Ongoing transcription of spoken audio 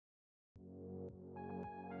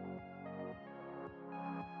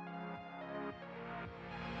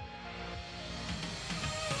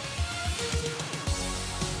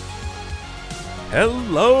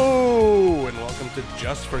Hello, and welcome to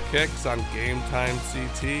Just for Kicks on Game Time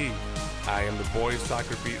CT. I am the boys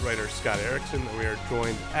soccer beat writer, Scott Erickson, and we are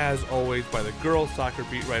joined, as always, by the girls soccer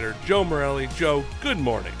beat writer, Joe Morelli. Joe, good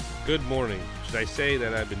morning. Good morning. Should I say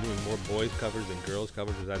that I've been doing more boys covers than girls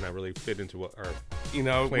covers? Does that not really fit into what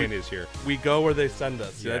our plan is here? We go where they send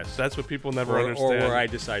us. Yes. That's what people never understand. Or where I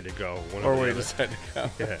decide to go. Or where you decide to go.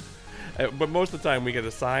 Yeah. But most of the time we get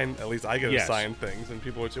assigned, at least I get Yes. assigned things, and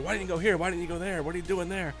people would say, why didn't you go here? Why didn't you go there? What are you doing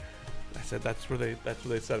there? I said, that's where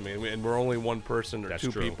they send me. And we're only one person or That's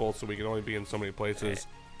two true. people, so we can only be in so many places.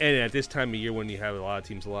 And at this time of year when you have a lot of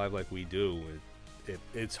teams live like we do,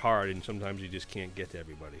 it's hard, and sometimes you just can't get to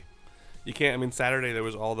everybody. You can't. I mean, Saturday there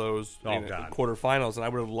was all those God. quarterfinals, and I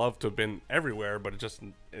would have loved to have been everywhere, but it's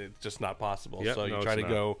just not possible. Yep, so you no, try it's to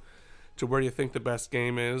not. go to where you think the best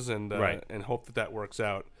game is, and Right. and hope that works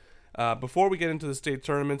out. Before we get into the state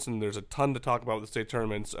tournaments, and there's a ton to talk about with the state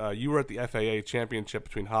tournaments, you were at the FAA championship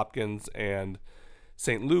between Hopkins and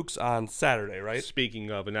St. Luke's on Saturday, right?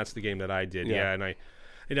 Speaking of, and that's the game that I did. Yeah. Yeah,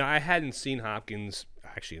 and I hadn't seen Hopkins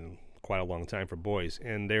actually in quite a long time for boys,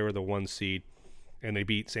 and they were the 1 seed, and they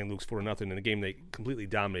beat St. Luke's 4-0 in a game they completely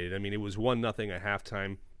dominated. I mean, it was 1-0 at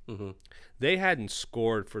halftime. Mm-hmm. They hadn't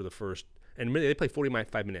scored for the first, and they played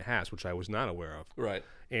 45-minute halves, which I was not aware of, Right.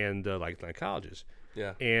 and like colleges.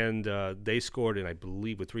 Yeah. And they scored, and I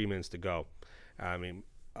believe with 3 minutes to go. I mean,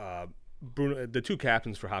 Bruno, the two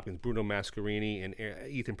captains for Hopkins, Bruno Mascarini and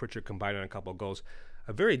Ethan Pritchard, combined on a couple of goals.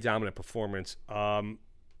 A very dominant performance.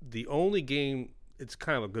 The only game, it's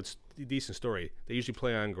kind of a decent story. They usually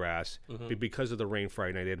play on grass, but because of the rain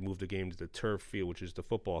Friday night, they had to move the game to the turf field, which is the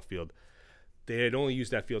football field. They had only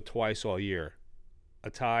used that field twice all year. A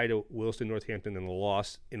tie to Williston, Northampton, and a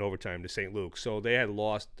loss in overtime to St. Luke. So they had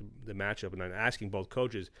lost the matchup, and I'm asking both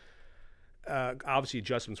coaches. Obviously,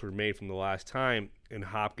 adjustments were made from the last time, and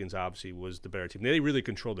Hopkins obviously was the better team. They really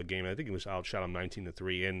controlled the game. I think it was outshot them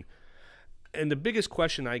 19-3. And the biggest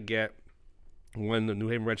question I get when the New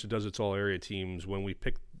Haven Register does its all-area teams, when we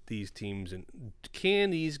pick these teams, and can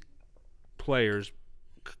these players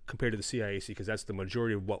compare to the CIAC, because that's the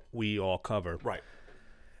majority of what we all cover. Right.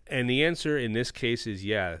 And the answer in this case is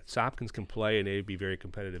Hopkins can play, and they'd be very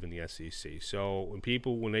competitive in the SEC. So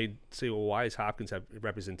when they say, well, why does Hopkins have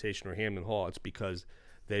representation or Hammond Hall? It's because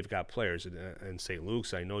they've got players. And St.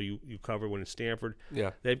 Luke's, I know you cover when it's Stanford.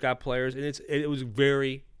 Yeah. They've got players, and it was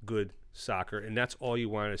very good soccer, and that's all you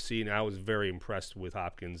want to see. And I was very impressed with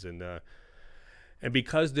Hopkins. And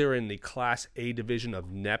because they're in the Class A division of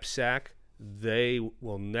NEPSAC, they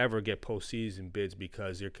will never get postseason bids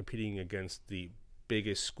because they're competing against the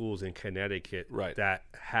biggest schools in Connecticut that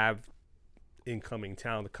have incoming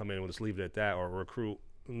talent to come in. We'll just leave it at that, or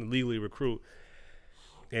legally recruit.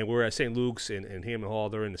 And we're at St. Luke's and Hammond Hall.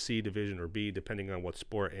 They're in the C division or B, depending on what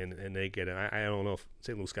sport, and they get it. I don't know if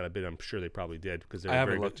St. Luke's got a bid. I'm sure they probably did because I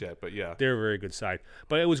haven't looked yet, but yeah, they're a very good side.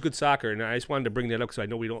 But it was good soccer, and I just wanted to bring that up because I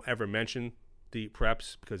know we don't ever mention the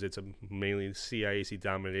preps because it's a mainly CIAC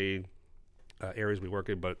dominated areas we work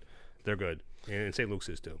in, but they're good, and St. Luke's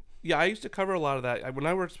is too. Yeah, I used to cover a lot of that.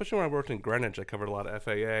 Especially when I worked in Greenwich, I covered a lot of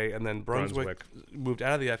FAA, and then Brunswick moved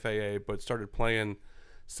out of the FAA, but started playing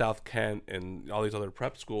South Kent and all these other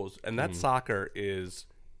prep schools. And that soccer is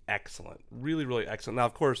excellent, really, really excellent. Now,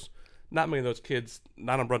 of course, not many of those kids,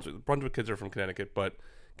 not on Brunswick. Brunswick kids are from Connecticut, but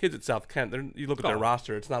kids at South Kent, you look at their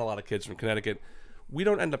roster, it's not a lot of kids from Connecticut. We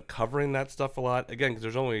don't end up covering that stuff a lot, again, because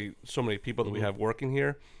there's only so many people that we have working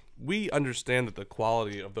here. We understand that the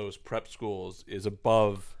quality of those prep schools is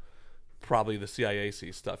above probably the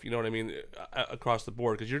CIAC stuff, you know what I mean, across the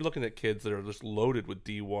board, because you're looking at kids that are just loaded with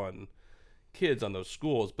D1 kids on those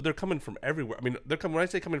schools, but they're coming from everywhere. I mean, when I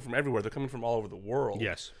say coming from everywhere, they're coming from all over the world.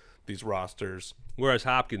 Yes, these rosters. Whereas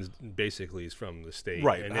Hopkins basically is from the state,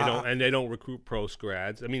 right? And they don't recruit post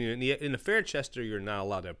grads. I mean, in the Fairchester, you're not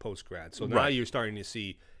allowed to have post grads. So now you're starting to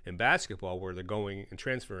see in basketball where they're going and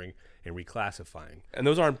transferring and reclassifying. And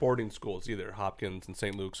those aren't boarding schools either, Hopkins and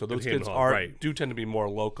St. Luke. So those kids do tend to be more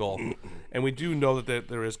local. And we do know that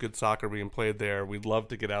there is good soccer being played there. We'd love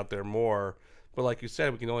to get out there more. But like you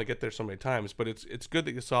said, we can only get there so many times. But it's good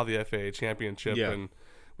that you saw the FAA championship, and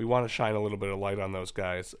we want to shine a little bit of light on those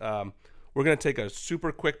guys. We're going to take a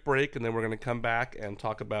super quick break, and then we're going to come back and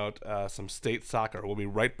talk about some state soccer. We'll be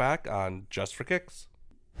right back on Just for Kicks.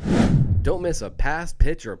 Don't miss a pass,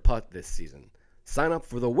 pitch, or putt this season. Sign up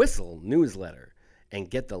for the Whistle newsletter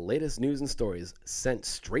and get the latest news and stories sent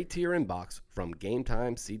straight to your inbox from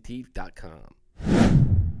GameTimeCT.com.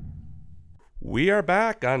 We are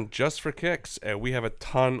back on Just for Kicks, and we have a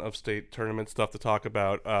ton of state tournament stuff to talk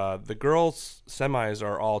about. The girls' semis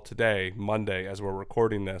are all today, Monday, as we're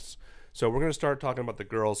recording this. So we're going to start talking about the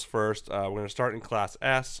girls first. We're going to start in Class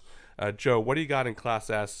S. Joe, what do you got in Class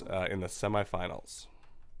S in the semifinals?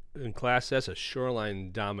 In Class S, a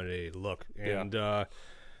Shoreline dominated look, and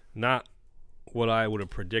not what I would have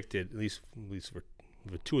predicted, at least for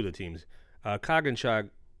two of the teams. Coggins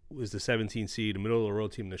was the 17 seed, the middle of the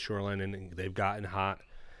road team in the Shoreline, and they've gotten hot,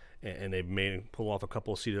 and they've pull off a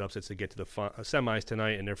couple of seeded upsets to get to the semis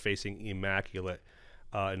tonight, and they're facing Immaculate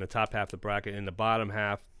in the top half of the bracket. In the bottom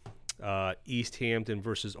half, East Hampton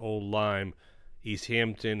versus Old Lyme. East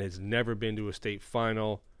Hampton has never been to a state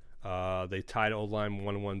final. They tied Old Lyme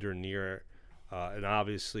 1-1 during the year, and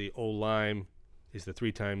obviously Old Lyme is the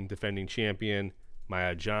 3-time defending champion.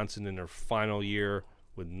 Maya Johnson in her final year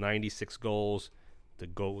with 96 goals.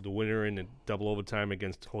 The winner in the double overtime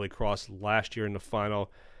against Holy Cross last year in the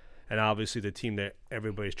final, and obviously the team that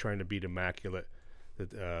everybody's trying to beat, Immaculate,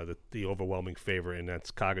 the overwhelming favorite, and that's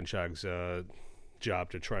Coggins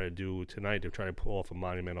job to try to do tonight, to try to pull off a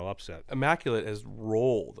monumental upset. Immaculate has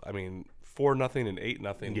rolled. I mean, 4-0 and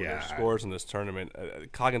 8-0 with their scores in this tournament.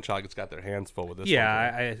 Coggins has got their hands full with this.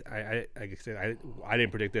 Yeah, I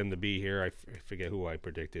didn't predict them to be here. I forget who I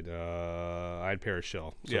predicted. I had Parish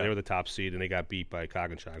Hill, so they were the top seed, and they got beat by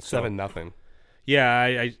Coggins. 7-0. Yeah,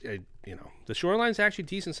 I the Shoreline's actually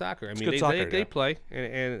decent soccer. I mean, they play,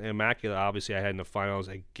 and Immaculate, obviously, I had in the finals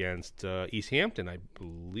against East Hampton, I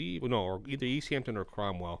believe. No, or either East Hampton or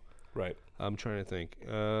Cromwell. Right. I'm trying to think.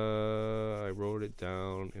 I wrote it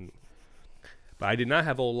down, but I did not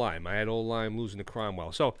have Old Lyme. I had Old Lyme losing to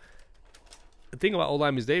Cromwell. So the thing about Old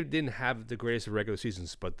Lyme is they didn't have the greatest of regular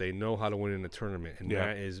seasons, but they know how to win in the tournament, and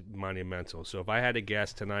that is monumental. So if I had to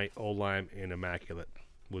guess tonight, Old Lyme and Immaculate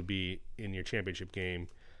would be in your championship game,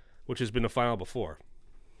 which has been the final before.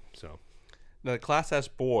 So now the Class S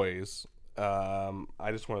boys,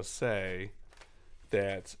 I just want to say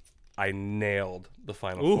that I nailed the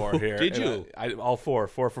Final Four here. Did you? All four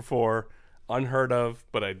for 4. Unheard of,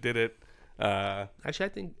 but I did it. Actually, I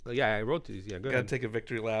think, I wrote these. Yeah, go ahead. Got to take a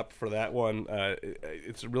victory lap for that one.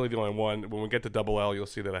 It's really the only one. When we get to Double L, you'll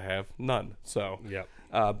see that I have none. So,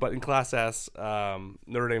 but in Class S,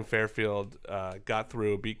 Notre Dame Fairfield got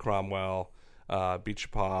through, beat Cromwell, beat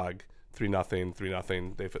Chippewa 3-0,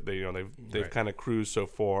 3-0. They've kind of cruised so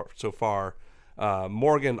far.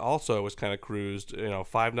 Morgan also was kind of cruised,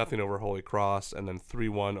 5-0 over Holy Cross, and then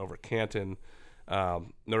 3-1 over Canton.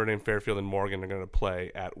 Notre Dame Fairfield and Morgan are going to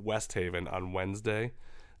play at West Haven on Wednesday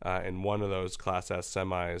in one of those Class S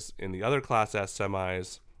semis. In the other Class S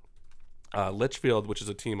semis, Litchfield, which is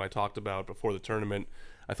a team I talked about before the tournament,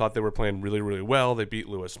 I thought they were playing really, really well. They beat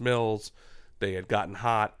Lewis Mills. They had gotten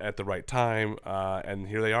hot at the right time, and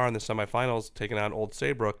here they are in the semifinals taking on Old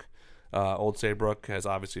Saybrook. Old Saybrook has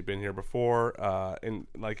obviously been here before, and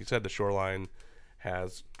like you said, the Shoreline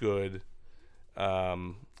has good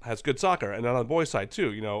soccer, and on the boys' side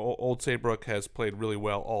too. Old Saybrook has played really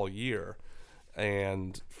well all year,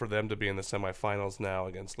 and for them to be in the semifinals now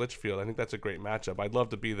against Litchfield, I think that's a great matchup. I'd love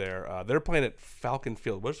to be there. They're playing at Falcon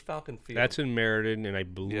Field. Where's Falcon Field? That's in Meriden, and I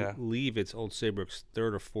believe it's Old Saybrook's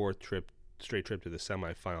third or fourth straight trip to the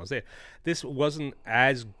semifinals. This wasn't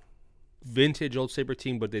as vintage Old Saybrook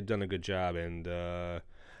team, but they've done a good job, and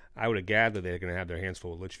I would have gathered they're going to have their hands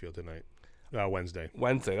full with Litchfield tonight, Wednesday.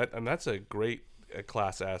 That's a great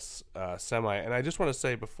Class S semi. And I just want to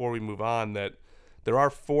say before we move on that there are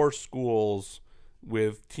 4 schools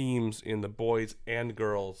with teams in the boys and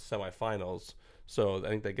girls semifinals. So I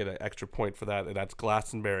think they get an extra point for that. And that's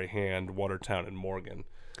Glastonbury, Hand, Watertown, and Morgan.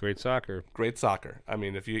 Great soccer. I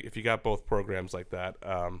mean, if you got both programs like that,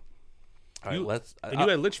 you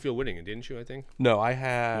had Litchfield winning it, didn't you? I think. No, I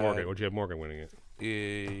had Morgan. Or did you have Morgan winning it?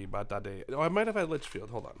 I might have had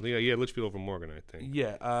Litchfield. Hold on. Yeah, you had Litchfield over Morgan, I think.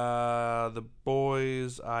 Yeah. The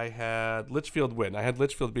boys, I had Litchfield win. I had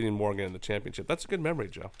Litchfield beating Morgan in the championship. That's a good memory,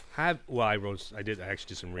 Joe. I actually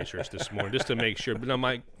did some research this morning just to make sure. But now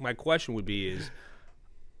my question would be is,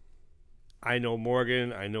 I know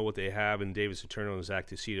Morgan, I know what they have in Davis Eterno and Zach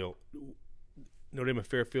Tucito. Notre Dame and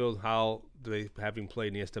Fairfield, how do they, having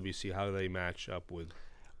played in the SWC, how do they match up with?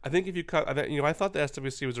 I think if you cut, I thought the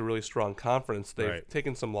SWC was a really strong conference. They've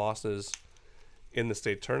taken some losses in the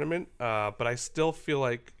state tournament, but I still feel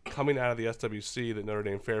like coming out of the SWC that Notre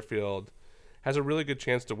Dame Fairfield has a really good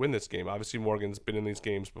chance to win this game. Obviously, Morgan's been in these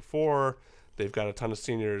games before. They've got a ton of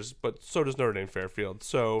seniors, but so does Notre Dame Fairfield.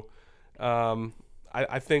 So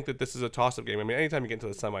I think that this is a toss-up game. I mean, anytime you get into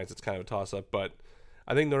the semis, it's kind of a toss-up, but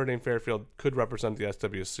I think Notre Dame Fairfield could represent the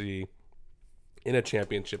SWC in a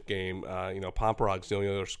championship game. Pomperog's the only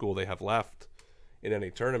other school they have left in any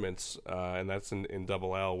tournaments, and that's in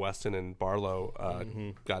Double L. Weston and Barlow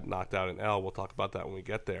got knocked out in L. We'll talk about that when we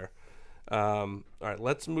get there. All right,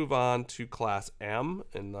 let's move on to Class M,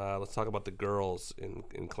 and let's talk about the girls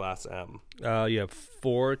in Class M. You have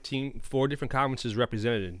four different conferences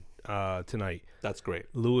represented tonight. That's great.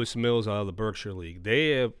 Lewis Mills out of the Berkshire League.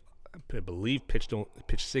 They have, I believe, pitched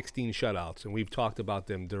 16 shutouts, and we've talked about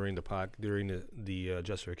them during the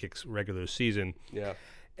Just for Kicks regular season. Yeah.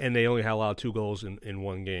 And they only allowed 2 goals in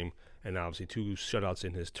one game, and obviously 2 shutouts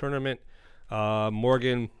in his tournament.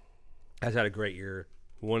 Morgan has had a great year.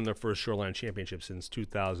 Won their first Shoreline Championship since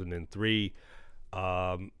 2003.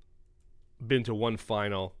 Been to one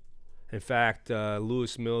final. In fact,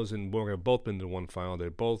 Lewis Mills and Morgan have both been to one final. They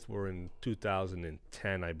both were in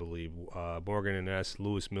 2010, I believe. Morgan in S,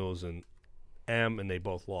 Lewis Mills in M, and they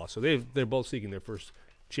both lost. So they're both seeking their first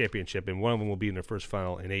championship, and one of them will be in their first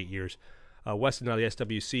final in 8 years. Weston, now the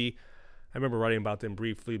SWC. I remember writing about them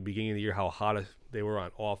briefly at the beginning of the year, how hot they were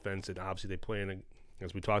on offense, and obviously they play in,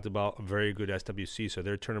 as we talked about, a very good SWC, so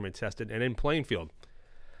they're tournament tested. And in Plainfield,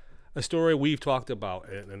 a story we've talked about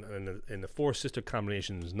in the 4 sister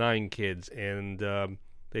combinations, 9 kids, and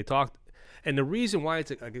they talked. And the reason why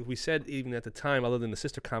it's, like we said even at the time, other than the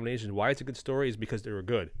sister combinations, why it's a good story is because they were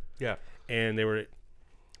good. Yeah. And they were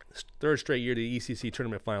 3rd straight year to ECC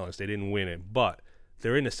tournament finalists. They didn't win it, but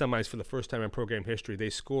they're in the semis for the first time in program history. They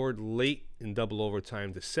scored late in double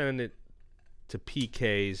overtime to send it to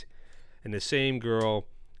PKs, and the same girl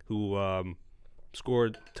who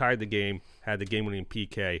tied the game, had the game-winning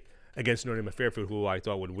PK against Notre Dame of Fairfield, who I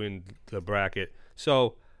thought would win the bracket.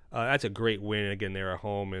 So that's a great win. Again, they're at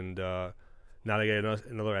home, and now they get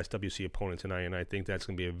another SWC opponent tonight, and I think that's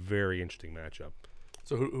going to be a very interesting matchup.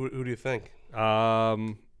 So who do you think?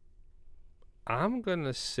 I'm going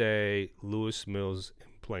to say Lewis Mills in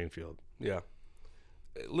Plainfield. Yeah.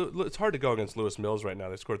 It's hard to go against Lewis Mills right now.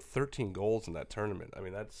 They scored 13 goals in that tournament. I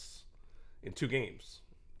mean, that's in 2 games.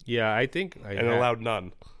 Yeah, I think allowed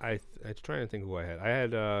none. I was trying to think who I had. I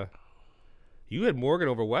had you had Morgan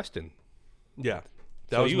over Weston. Yeah,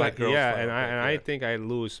 that was my girl's and I think I had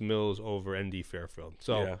Lewis Mills over ND Fairfield.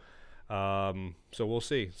 So, yeah. So we'll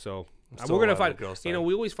see. So we're gonna find.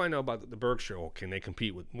 We always find out about the Berkshire. Oh, can they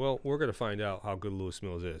compete with? Well, we're gonna find out how good Lewis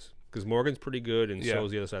Mills is, because Morgan's pretty good, and so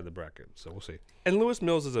is the other side of the bracket. So we'll see. And Lewis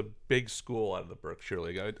Mills is a big school out of the Berkshire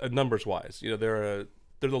League, numbers wise. They're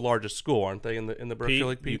the largest school, aren't they, in the Berkshire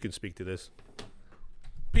League? Pete, you can speak to this.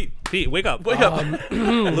 Pete, wake up!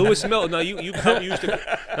 Lewis Mills. No, you used to.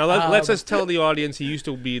 Now let's just tell the audience he used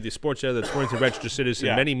to be the sports editor that's Torrington Registered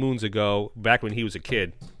Citizen many moons ago, back when he was a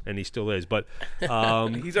kid, and he still is. But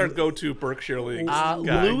he's our go-to Berkshire League guy.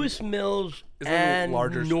 Lewis Mills and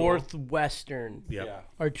Northwestern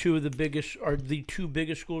are the 2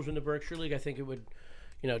 biggest schools in the Berkshire League. I think it would,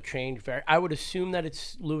 change very. I would assume that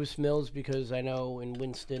it's Lewis Mills, because I know in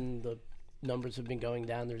Winston the numbers have been going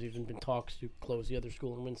down. There's even been talks to close the other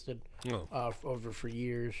school in Winston over for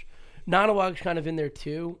years. Nonawog's kind of in there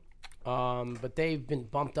too, but they've been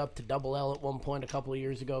bumped up to Double L at one point a couple of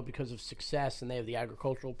years ago because of success, and they have the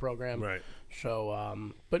agricultural program. Right.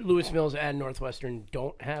 So, but Lewis Mills and Northwestern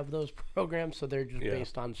don't have those programs, so they're just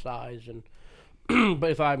based on size. And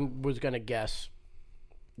but if I was going to guess,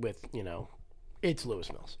 with it's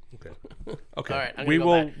Lewis Mills. Okay. All right. We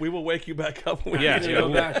will wake you back up. We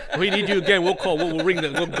need you again. We'll call. We'll ring the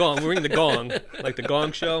gong. We'll ring the gong, like the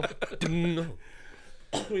Gong Show. We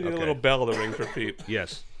need a little bell to ring for Pete.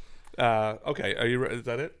 Yes. Okay. Are you? Is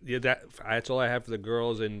that it? Yeah. That's all I have for the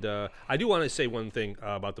girls. And I do want to say one thing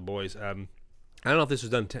about the boys. I don't know if this was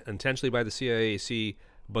done intentionally by the CIAC,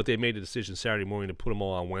 but they made a decision Saturday morning to put them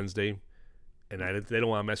all on Wednesday, and they don't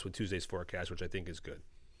want to mess with Tuesday's forecast, which I think is good.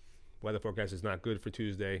 Weather forecast is not good for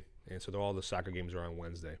Tuesday, and so all the soccer games are on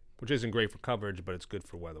Wednesday, which isn't great for coverage, but it's good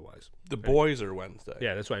for weather-wise. The boys are Wednesday.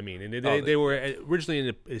 Yeah, that's what I mean. And they were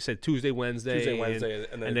originally it said Tuesday, Wednesday,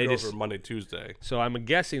 and then they just Monday, Tuesday. So I'm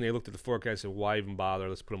guessing they looked at the forecast and said, why even bother?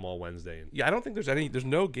 Let's put them all Wednesday. Yeah, I don't think there's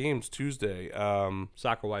no games Tuesday.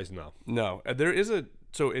 Soccer-wise, no. No, there is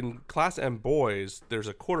so in Class M boys, there's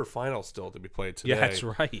a quarterfinal still to be played today. Yeah, that's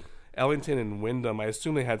right. Ellington and Wyndham, I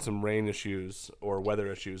assume they had some rain issues or weather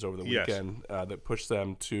issues over the weekend that pushed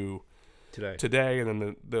them to today, and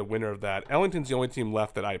then the winner of that. Ellington's the only team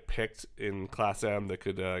left that I picked in Class M that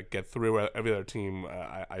could get through. Every other team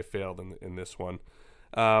I failed in this one.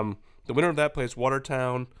 The winner of that plays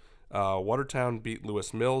Watertown. Watertown beat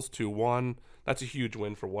Lewis Mills 2-1. That's a huge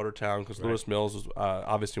win for Watertown, because Lewis Mills was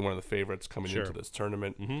obviously one of the favorites coming into this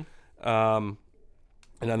tournament. Mm-hmm.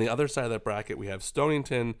 And on the other side of that bracket, we have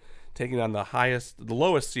Stonington taking on the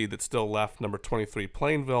lowest seed that's still left, number 23,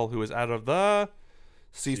 Plainville, who is out of the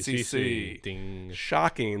CCC. Ding.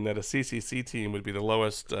 Shocking that a CCC team would be the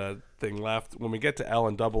lowest thing left. When we get to L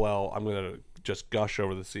and Double L, I'm going to just gush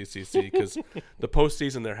over the CCC because the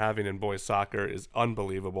postseason they're having in boys soccer is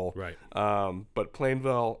unbelievable. Right. But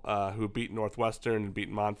Plainville, who beat Northwestern and beat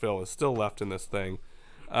Montville, is still left in this thing.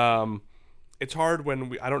 It's hard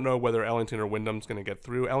when I don't know whether Ellington or Wyndham's going to get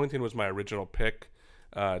through. Ellington was my original pick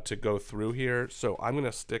to go through here, so I'm going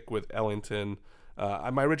to stick with Ellington.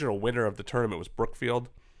 My original winner of the tournament was Brookfield.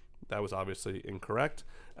 That was obviously incorrect.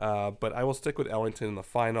 But I will stick with Ellington in the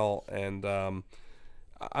final, and I'm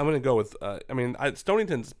going to go with.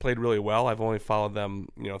 Stonington's played really well. I've only followed them,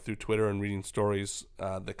 through Twitter and reading stories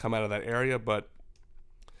that come out of that area. But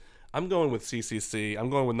I'm going with CCC. I'm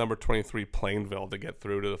going with number 23 Plainville to get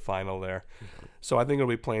through to the final there. So I think it'll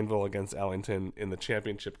be Plainville against Ellington in the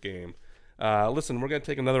championship game. Listen, we're going to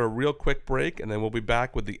take another real quick break, and then we'll be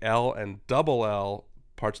back with the L and double L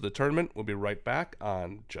parts of the tournament. We'll be right back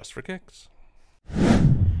on Just for Kicks.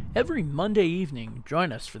 Every Monday evening,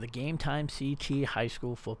 join us for the Game Time CT High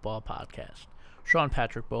School Football Podcast. Sean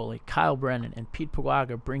Patrick Boley, Kyle Brennan, and Pete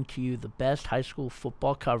Paguaga bring to you the best high school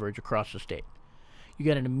football coverage across the state. You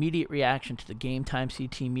get an immediate reaction to the Game Time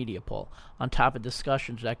CT media poll, on top of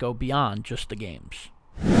discussions that go beyond just the games.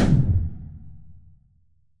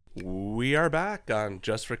 We are back on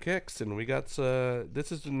Just for Kicks, and we got now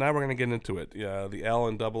we're going to get into it. The L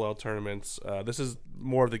and double L tournaments. This is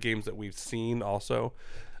more of the games that we've seen also.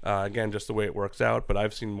 Again, just the way it works out, but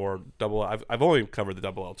I've seen more double. I've only covered the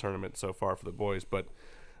double L tournament so far for the boys, but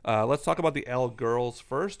let's talk about the L girls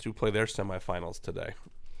first, who play their semifinals today.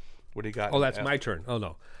 What do you got? Oh, that's my turn. Oh,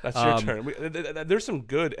 no. That's your turn. There's some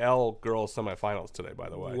good L girls semifinals today, by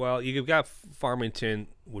the way. Well, you've got Farmington,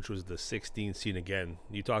 which was the 16th seed again.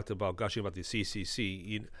 You talked about gushing about the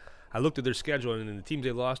CCC. I looked at their schedule, and the teams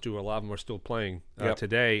they lost to, a lot of them are still playing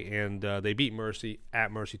today, and they beat Mercy at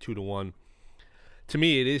Mercy 2-1. To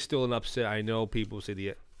me, it is still an upset. I know people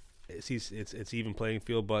say it's even playing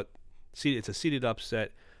field, but it's a seeded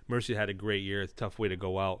upset. Mercy had a great year. It's a tough way to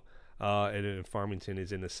go out. And then Farmington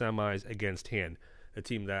is in the semis against Han, a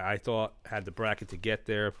team that I thought had the bracket to get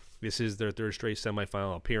there. This is their third straight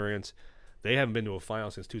semifinal appearance. They haven't been to a final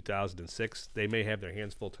since 2006. They may have their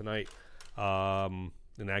hands full tonight. And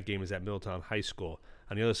that game is at Middletown High School.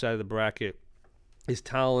 On the other side of the bracket is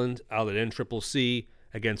Towland out at NCCC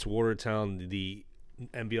against Watertown, the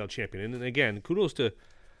NBL champion. And again, kudos to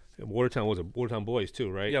Watertown boys too,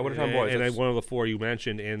 right? Yeah, Watertown boys. And one of the four you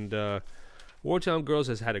mentioned. And Watertown girls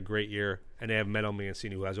has had a great year, and they have Meadow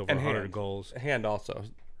Mancini, who has over 100 goals. Hand also.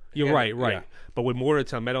 You're right. Yeah. But with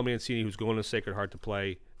Watertown, Meadow Mancini, who's going to Sacred Heart to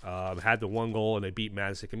play, had the one goal, and they beat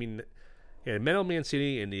Madison. I mean, Meadow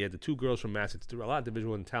Mancini, and they had the two girls from Madison. A lot of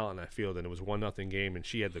Division I talent in that field, and it was 1-0 game, and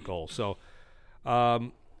she had the goal. So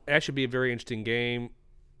that should be a very interesting game.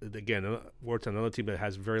 Again, Watertown, another team that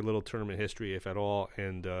has very little tournament history, if at all,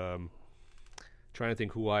 and trying to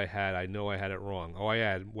think who I had. I know I had it wrong. I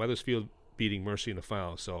had Wethersfield beating Mercy in the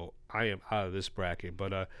final, so I am out of this bracket.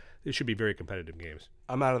 But it should be very competitive games.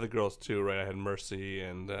 I'm out of the girls too, right? I had Mercy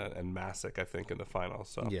and Massac, I think, in the final.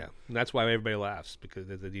 So yeah, and that's why everybody laughs, because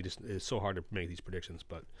it's so hard to make these predictions.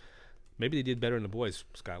 But maybe they did better in the boys.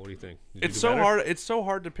 Scott, what do you think? It's so hard. It's so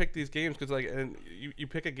hard to pick these games because and you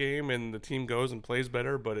pick a game and the team goes and plays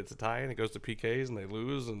better, but it's a tie and it goes to PKs and they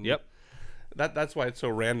lose. And yep. That's why it's so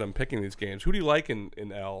random picking these games. Who do you like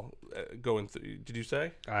in L going through? Did you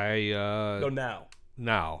say? No,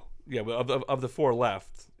 now. Yeah, but of the four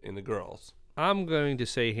left in the girls, I'm going to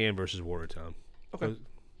say Han versus Watertown. Okay,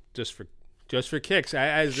 just for kicks.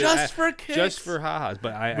 Just for ha-has.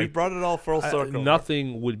 But we brought it all full circle.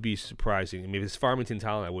 Nothing would be surprising. I mean, if it's Farmington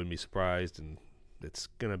talent, I wouldn't be surprised, and it's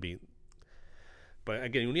gonna be. But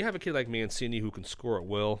again, when you have a kid like Mancini who can score at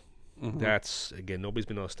will. Mm-hmm. That's, again, nobody's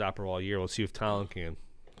been able to stop her all year. Let's see if Talon can.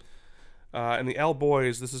 And the L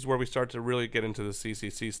boys, this is where we start to really get into the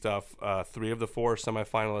CCC stuff. 3 of the 4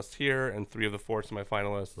 semifinalists here and 3 of the 4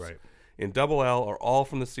 semifinalists in double L are all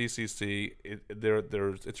from the CCC.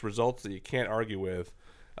 It's results that you can't argue with.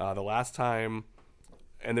 The last time,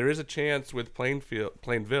 and there is a chance with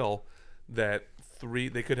Plainville that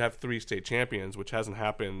they could have 3 state champions, which hasn't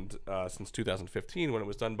happened since 2015 when it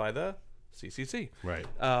was done by the CCC. Right.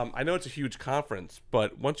 I know it's a huge conference,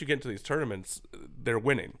 but once you get into these tournaments, they're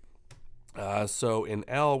winning. So in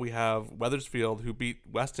L, we have Wethersfield, who beat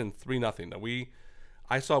Weston 3-0. Now,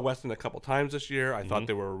 I saw Weston a couple times this year. I thought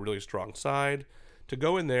they were a really strong side. To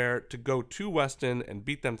go in there, to go to Weston and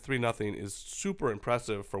beat them 3-0 is super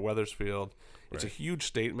impressive for Wethersfield. It's a huge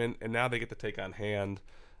statement, and now they get to take on Hand,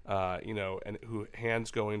 and who Hand's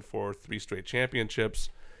going for 3 straight championships.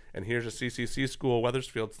 And here's a CCC school,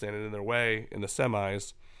 Wethersfield, standing in their way in the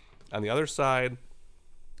semis. On the other side,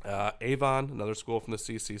 Avon, another school from the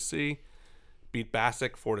CCC, beat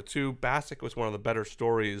Bassick 4-2. Bassick was one of the better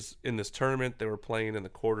stories in this tournament. They were playing in the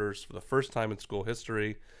quarters for the first time in school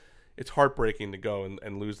history. It's heartbreaking to go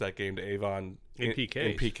and lose that game to Avon in PKs.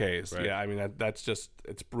 In PKs, right. Yeah. I mean, that's just,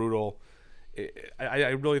 it's brutal. I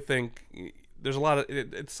really think there's a lot of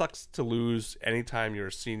it sucks to lose anytime you're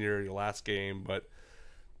a senior, your last game, but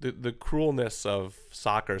the cruelness of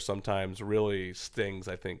soccer sometimes really stings,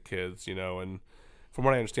 I think, kids, and from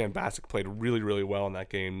what I understand, Bassick played really, really well in that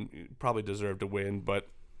game. Probably deserved to win, but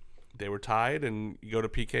they were tied, and you go to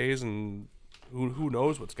PKs, and who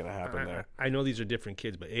knows what's going to happen there. I know these are different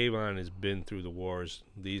kids, but Avon has been through the wars.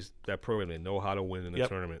 That program, they know how to win in the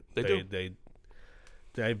tournament. They do.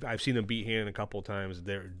 I've seen them beat Hannon a couple of times.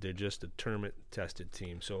 They're just a tournament-tested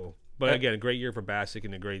team. So, but again, a great year for Bassick,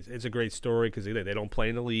 and it's a great story because they don't play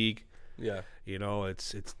in the league. Yeah,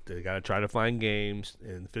 it's they got to try to find games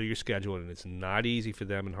and fill your schedule, and it's not easy for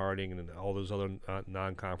them in Harding and all those other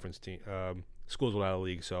non-conference schools without a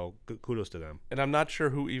league. So kudos to them. And I'm not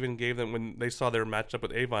sure who even gave them when they saw their matchup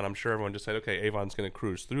with Avon. I'm sure everyone just said, "Okay, Avon's going to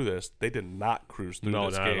cruise through this." They did not cruise through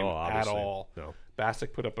this game at all. No.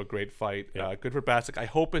 Bassick put up a great fight. Yeah. Good for Bassick. I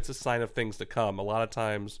hope it's a sign of things to come. A lot of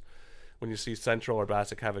times, when you see Central or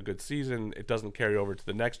Bassick have a good season, it doesn't carry over to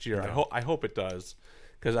the next year. No. I hope it does.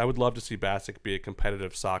 Because I would love to see Bassick be a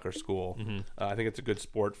competitive soccer school. Mm-hmm. I think it's a good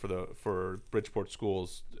sport for Bridgeport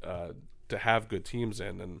schools to have good teams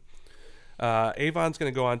in. And Avon's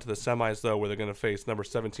going to go on to the semis, though, where they're going to face number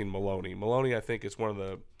 17 Maloney. Maloney, I think, is one of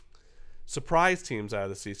the surprise teams out of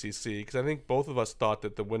the CCC, because I think both of us thought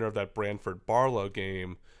that the winner of that Branford-Barlow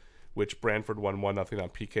game, which Branford won 1-0 on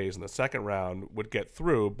PKs in the second round, would get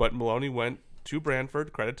through. But Maloney went to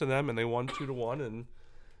Branford, credit to them, and they won 2-1, and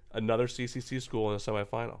another CCC school in a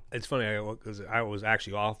semifinal. It's funny because I was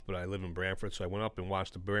actually off, but I live in Branford, so I went up and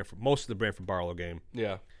watched most of the Branford-Barlow game.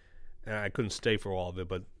 Yeah, and I couldn't stay for all of it,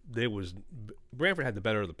 but Branford had the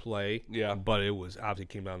better of the play. Yeah, but it was obviously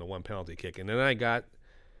came down to one penalty kick, and then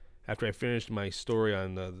after I finished my story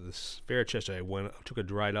on the Fairchester, I took a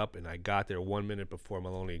ride up, and I got there 1 minute before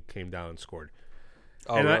Maloney came down and scored.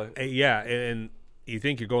 Oh, and really? And you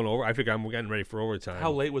think you're going over? I think I'm getting ready for overtime.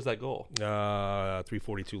 How late was that goal?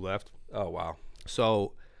 3:42 left. Oh, wow.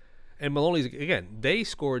 So, and Maloney's, again, they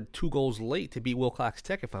scored 2 goals late to beat Wilcox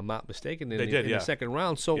Tech, if I'm not mistaken, in the second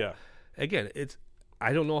round. So, again,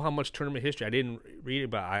 I don't know how much tournament history. I didn't read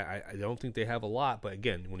it, but I don't think they have a lot. But,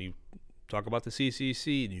 again, when you talk about the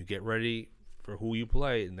CCC and you get ready for who you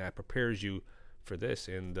play, and that prepares you for this.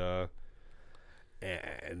 And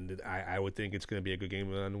I would think it's going to be a good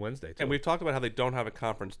game on Wednesday, too. And we've talked about how they don't have a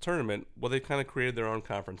conference tournament. Well, they've kind of created their own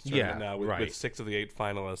conference tournament now with 6 of the 8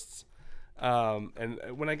 finalists. And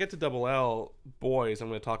when I get to Double L boys, I'm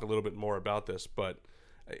going to talk a little bit more about this. But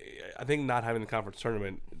I think not having the conference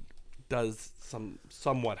tournament does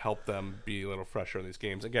somewhat help them be a little fresher in these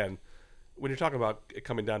games. Again, when you're talking about it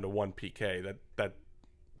coming down to 1 PK, that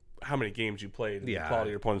how many games you played, the quality of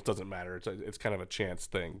your opponents doesn't matter. It's kind of a chance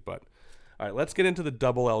thing, but. All right, let's get into the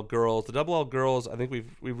Double L girls. The Double L girls, I think we've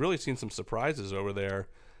really seen some surprises over there.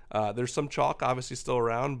 There's some chalk obviously still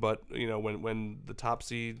around, but when the top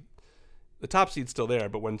seed's still there,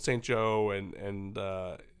 but when St. Joe and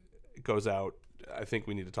goes out, I think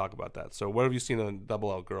we need to talk about that. So what have you seen on the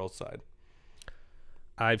Double L girls side?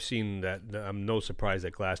 I've seen that. I'm no surprise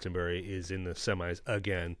that Glastonbury is in the semis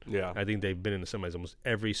again. Yeah, I think they've been in the semis almost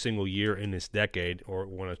every single year in this decade or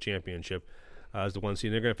won a championship. As the one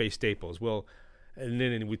seed, they're going to face Staples. Well, and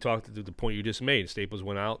then we talked to the point you just made. Staples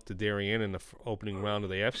went out to Darien in the opening round of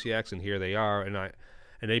the FCX, and here they are. And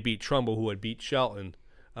they beat Trumbull, who had beat Shelton.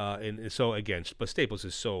 And so again, but Staples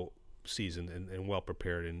is so seasoned and well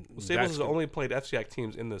prepared. And Staples has only played FCX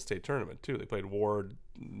teams in the state tournament too. They played Ward,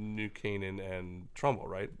 New Canaan, and Trumbull,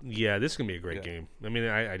 right? Yeah, this is going to be a great game. I mean,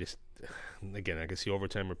 I just again I can see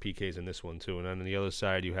overtime or PKs in this one too. And on the other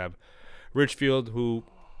side, you have Richfield, who.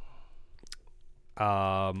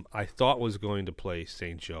 I thought was going to play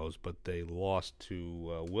St. Joe's, but they lost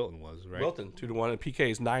to Wilton, right? Wilton, 2-1 in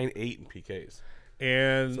PKs, 9-8 in PKs.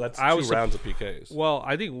 And so that's 2 rounds of PKs. Well,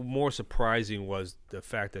 I think more surprising was the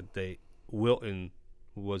fact that Wilton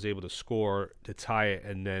was able to score to tie it,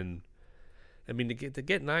 and then, I mean, to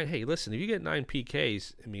get 9. Hey, listen, if you get 9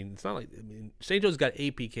 PKs, I mean, it's not like St. Joe's got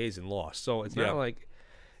 8 PKs and lost, so it's not like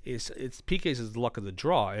it's PKs is the luck of the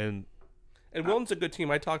draw, and Wilton's a good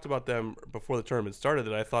team. I talked about them before the tournament started,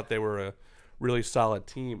 that I thought they were a really solid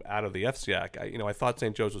team out of the FCAC. I thought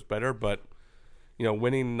St. Joe's was better, but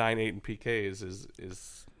winning 9-8 in PKs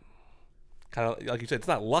is kind of like you said. It's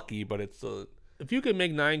not lucky, but it's if you can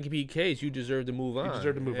make 9 PKs, you deserve to move on. You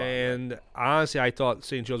deserve to move on. And honestly, I thought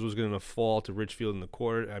St. Joe's was going to fall to Richfield in the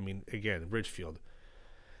quarter. I mean, again, Richfield.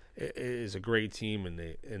 is a great team, and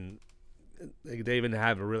they even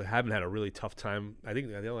haven't had a really tough time. I think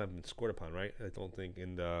they only haven't been scored upon, right? I don't think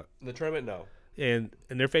in the tournament, no. And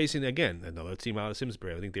they're facing again another team out of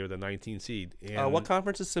Simsbury. I think they were the 19th seed. And what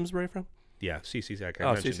conference is Simsbury from? Yeah, CCC.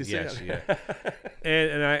 CCC. Yes, yeah.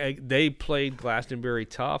 and they played Glastonbury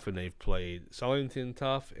tough, and they've played Sulington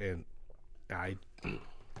tough, and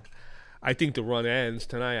I think the run ends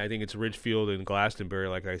tonight. I think it's Ridgefield and Glastonbury,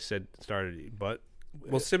 like I said, started. But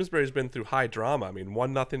Simsbury's been through high drama. I mean,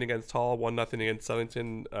 1-0 against Hull, 1-0 against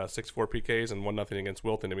Sulington, 6-4 PKs, and 1-0 against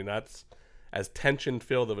Wilton. I mean, that's as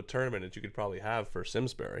tension-filled of a tournament as you could probably have for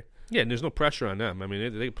Simsbury. Yeah, and there's no pressure on them. I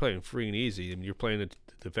mean, they play free and easy, and you're playing the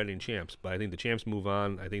defending champs. But I think the champs move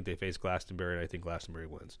on. I think they face Glastonbury, and I think Glastonbury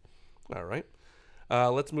wins. All right.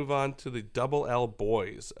 Let's move on to the Double L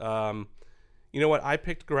boys. You know what? I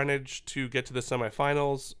picked Greenwich to get to the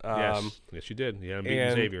semifinals. Yes, you did. You had them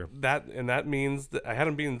beating Xavier. That means that I had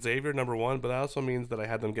them beating Xavier, number one, but that also means that I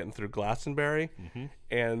had them getting through Glastonbury. Mm-hmm.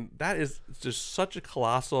 And that is just such a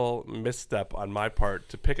colossal misstep on my part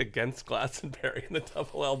to pick against Glastonbury in the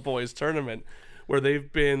Double L boys tournament, where they've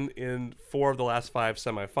been in 4 of the last 5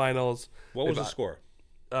 semifinals. What was the score?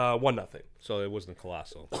 1-0. So it wasn't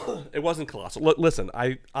colossal. It wasn't colossal. Listen,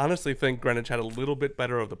 I honestly think Greenwich had a little bit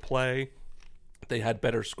better of the play. They had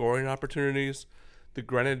better scoring opportunities. The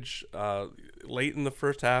Greenwich, late in the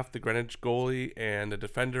first half, the Greenwich goalie and the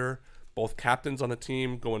defender, both captains on the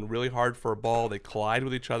team, going really hard for a ball. They collide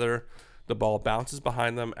with each other. The ball bounces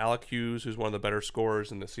behind them. Alec Hughes, who's one of the better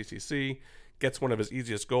scorers in the CCC, gets one of his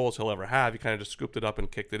easiest goals he'll ever have. He kind of just scooped it up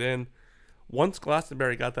and kicked it in. Once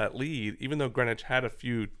Glastonbury got that lead, even though Greenwich had a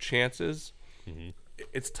few chances,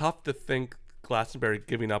 it's tough to think Glastonbury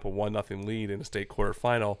giving up a 1-0 lead in a state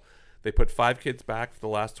quarterfinal. They put 5 kids back for the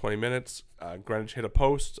last 20 minutes. Greenwich hit a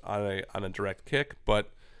post on a direct kick,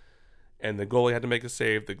 and the goalie had to make a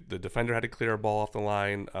save. The defender had to clear a ball off the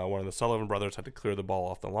line. One of the Sullivan brothers had to clear the ball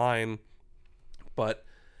off the line. But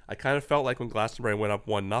I kind of felt like when Glastonbury went up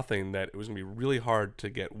 1-0 that it was going to be really hard to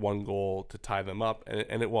get one goal to tie them up,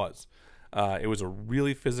 and it was. It was a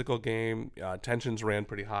really physical game. Tensions ran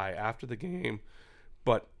pretty high after the game.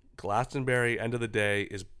 But Glastonbury, end of the day,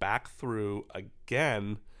 is back through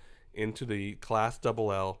again into the Class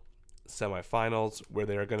Double L semifinals, where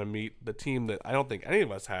they are going to meet the team that I don't think any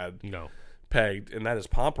of us had pegged, and that is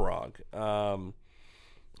Pomperog.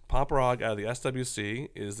 Pomperog out of the SWC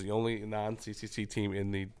is the only non-CCC team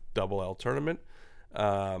in the Double L tournament.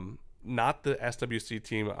 Not the SWC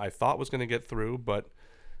team I thought was going to get through, but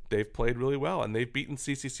they've played really well, and they've beaten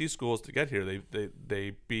CCC schools to get here.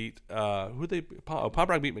 They beat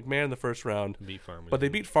Pomperog beat McMahon in the first round, but they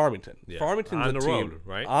beat Farmington. Yeah. Farmington's on the team, road,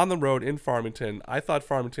 right? On the road in Farmington. I thought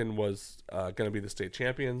Farmington was going to be the state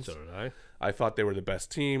champions. So did I. I thought they were the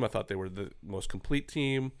best team. I thought they were the most complete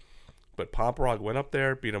team. But Pomperog went up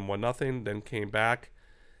there, beat them 1-0, then came back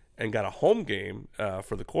and got a home game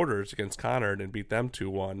for the quarters against Conard and beat them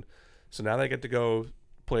 2-1. So now they get to go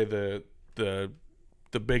play the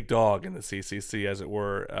big dog in the CCC, as it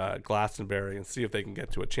were, Glastonbury, and see if they can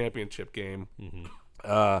get to a championship game.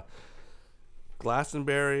 Mm-hmm.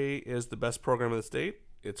 Glastonbury is the best program in the state.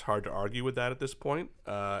 It's hard to argue with that at this point.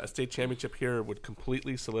 A state championship here would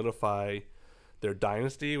completely solidify their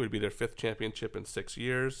dynasty. It would be their 5th championship in 6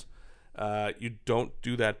 years. You don't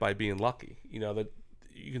do that by being lucky. You know, that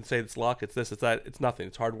you can say it's luck, it's this, it's that. It's nothing.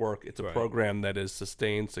 It's hard work. It's a program that is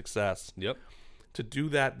sustained success. Yep. To do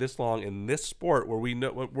that this long in this sport, where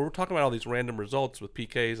we're talking about all these random results with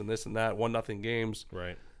PKs and this and that, 1-0 games.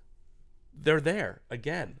 Right. They're there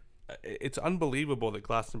again. It's unbelievable that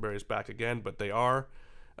Glastonbury is back again, but they are.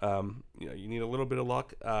 You need a little bit of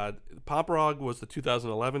luck. Pomperog was the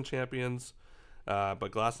 2011 champions,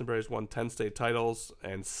 but Glastonbury's won 10 state titles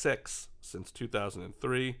and 6 since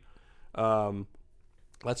 2003.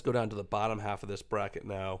 Let's go down to the bottom half of this bracket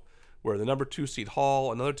now, where the number 2 seed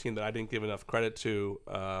Hall, another team that I didn't give enough credit to.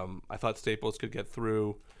 I thought Staples could get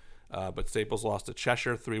through, but Staples lost to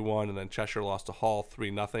Cheshire 3-1, and then Cheshire lost to Hall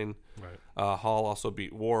 3-0. Right. Hall also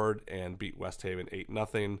beat Ward and beat West Haven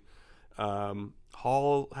 8-0.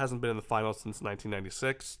 Hall hasn't been in the finals since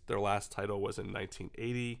 1996. Their last title was in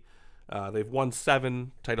 1980. They've won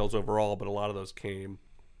 7 titles overall, but a lot of those came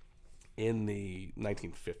in the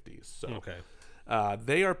 1950s. So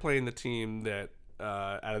they are playing the team that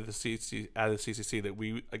out of the CCC that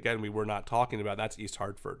we were not talking about. That's East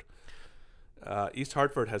Hartford. East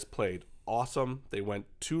Hartford has played awesome. They went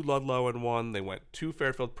to Ludlow and won. They went to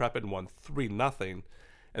Fairfield Prep and won 3-0, and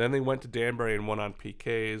then they went to Danbury and won on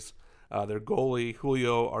PKs. Their goalie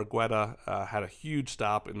Julio Argueta had a huge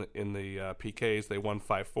stop in the PKs. They won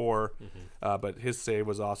 5-4, but his save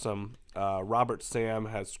was awesome. Robert Sam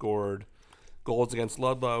has scored goals against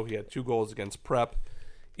Ludlow. He had 2 goals against Prep.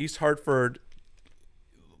 East Hartford.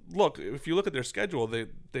 Look, if you look at their schedule,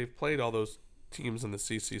 they've played all those teams in the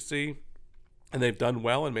CCC, and they've done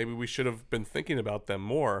well. And maybe we should have been thinking about them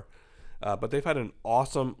more. But they've had an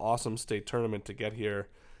awesome state tournament to get here.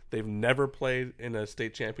 They've never played in a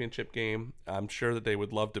state championship game. I'm sure that they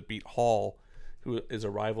would love to beat Hall, who is a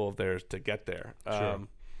rival of theirs, to get there. Sure.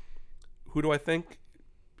 Who do I think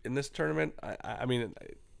in this tournament? I mean,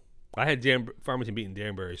 I had Farmington beating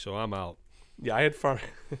Danbury, so I'm out. Yeah, I had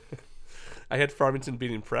Farmington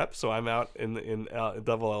beating Prep, so I'm out in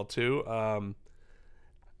double L2.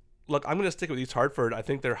 Look, I'm going to stick with East Hartford. I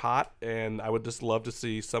think they're hot, and I would just love to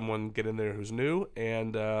see someone get in there who's new.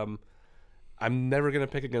 And I'm never going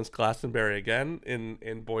to pick against Glastonbury again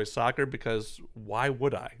in boys soccer, because why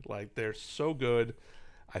would I? Like, they're so good.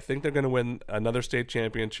 I think they're going to win another state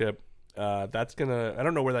championship. That's going to – I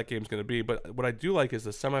don't know where that game's going to be, but what I do like is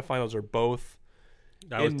the semifinals are both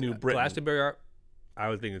in New Britain. Glastonbury, I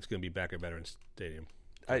would think it's going to be back at Veterans Stadium.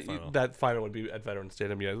 That final would be at Veterans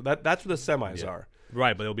Stadium, yeah. That's where the semis are.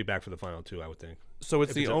 Right, but it'll be back for the final too, I would think. So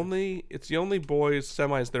it's the only boys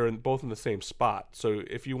semis that are both in the same spot. So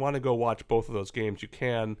if you want to go watch both of those games, you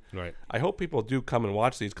can. Right. I hope people do come and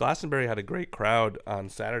watch these. Glastonbury had a great crowd on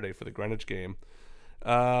Saturday for the Greenwich game.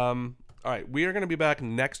 All right, we are going to be back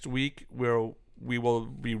next week where we will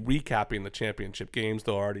be recapping the championship games.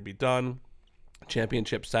 They'll already be done.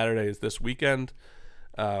 Championship Saturday is this weekend.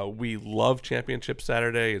 We love Championship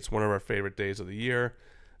Saturday. It's one of our favorite days of the year.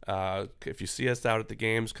 If you see us out at the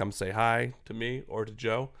games, come say hi to me or to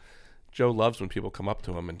Joe. Joe loves when people come up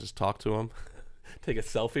to him and just talk to him, take a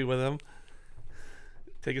selfie with him.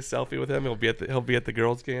 He'll be at the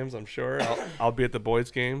girls' games, I'm sure. I'll be at the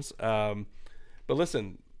boys' games. But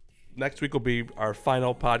listen, next week will be our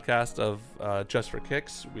final podcast of Just for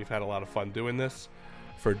Kicks. We've had a lot of fun doing this.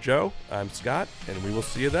 For Joe, I'm Scott, and we will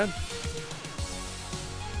see you then.